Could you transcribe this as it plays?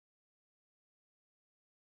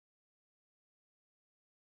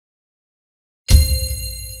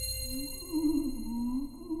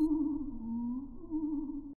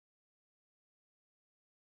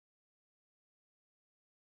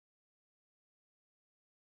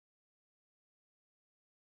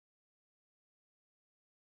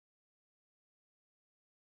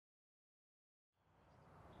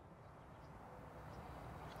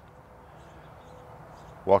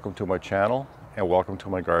Welcome to my channel and welcome to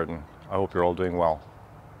my garden. I hope you're all doing well.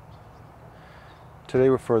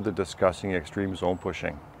 Today we're further discussing extreme zone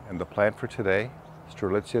pushing, and the plant for today,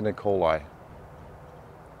 Strelitzia Nicolai,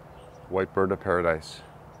 white bird of paradise.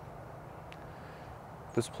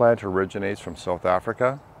 This plant originates from South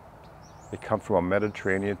Africa. It comes from a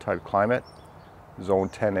Mediterranean type climate, zone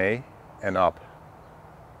 10A and up.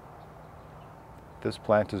 This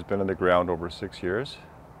plant has been in the ground over 6 years.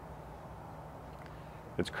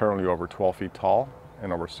 It's currently over 12 feet tall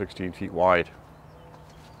and over 16 feet wide.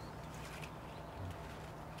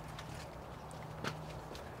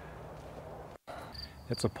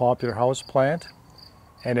 It's a popular house plant,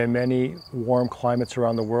 and in many warm climates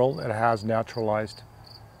around the world it has naturalized.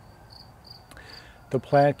 The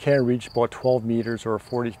plant can reach about 12 meters or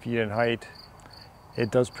 40 feet in height.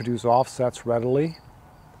 It does produce offsets readily.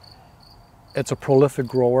 It's a prolific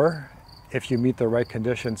grower if you meet the right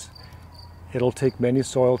conditions. It'll take many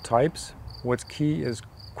soil types. What's key is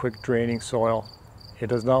quick draining soil. It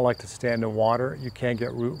does not like to stand in water. You can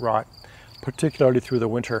get root rot, particularly through the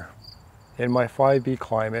winter. In my 5B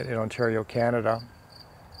climate in Ontario, Canada,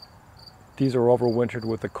 these are overwintered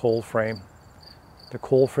with a cold frame. The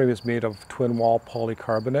cold frame is made of twin wall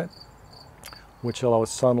polycarbonate, which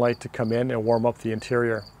allows sunlight to come in and warm up the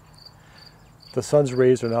interior. The sun's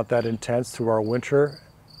rays are not that intense through our winter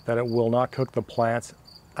that it will not cook the plants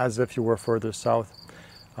as if you were further south.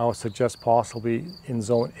 I would suggest possibly in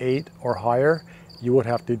zone 8 or higher, you would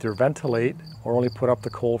have to either ventilate or only put up the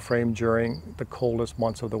cold frame during the coldest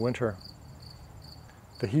months of the winter.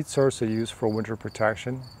 The heat source I use for winter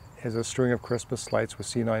protection is a string of Christmas lights with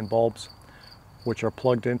C9 bulbs, which are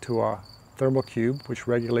plugged into a thermocube, which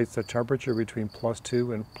regulates the temperature between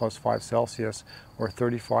 +2 and +5 Celsius, or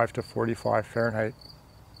 35 to 45 Fahrenheit.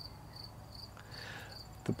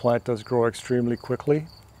 The plant does grow extremely quickly.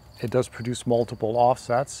 It does produce multiple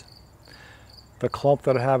offsets. The clump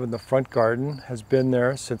that I have in the front garden has been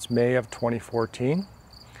there since May of 2014.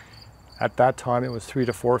 At that time it was 3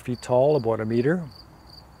 to 4 feet tall, about a meter.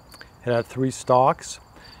 It had 3 stalks,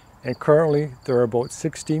 and currently there are about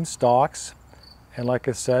 16 stalks. And like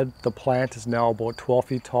I said, the plant is now about 12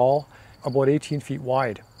 feet tall, about 18 feet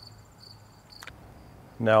wide.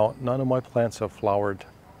 Now, none of my plants have flowered.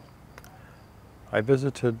 I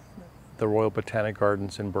visited the Royal Botanic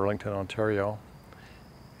Gardens in Burlington, Ontario,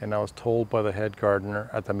 and I was told by the head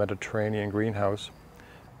gardener at the Mediterranean greenhouse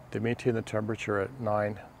they maintain the temperature at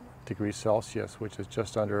 9 degrees Celsius, which is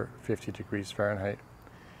just under 50 degrees Fahrenheit.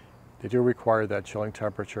 They do require that chilling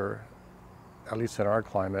temperature, at least in our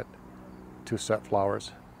climate, to set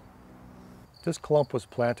flowers. This clump was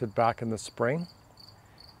planted back in the spring.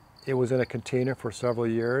 It was in a container for several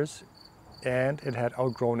years, and it had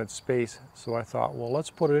outgrown its space. So I thought, well, let's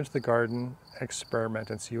put it into the garden, experiment,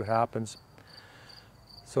 and see what happens.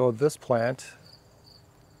 So this plant,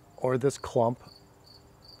 or this clump,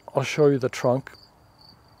 I'll show you the trunk.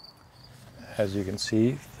 As you can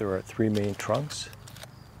see, there are 3 main trunks.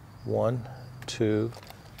 1, 2,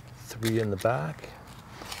 3 in the back.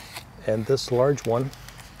 And this large one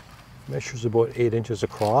measures about 8 inches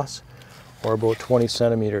across, or about 20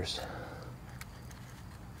 centimeters.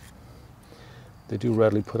 They do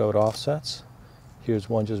readily put out offsets. Here's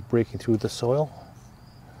one just breaking through the soil.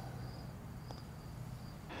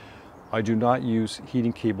 I do not use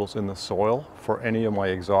heating cables in the soil for any of my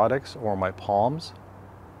exotics or my palms.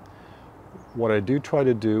 What I do try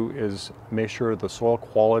to do is make sure the soil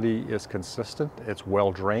quality is consistent, it's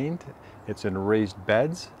well drained, it's in raised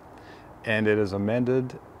beds, and it is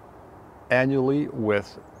amended annually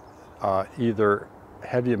with either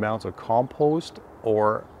heavy amounts of compost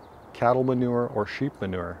or cattle manure or sheep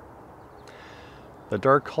manure. The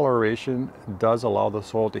dark coloration does allow the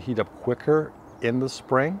soil to heat up quicker in the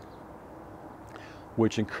spring,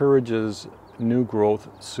 which encourages new growth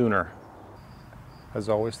sooner. As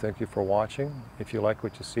always, thank you for watching. If you like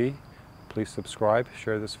what you see, please subscribe,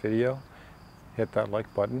 share this video, hit that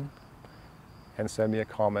like button, and send me a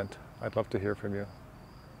comment. I'd love to hear from you.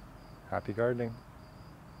 Happy gardening.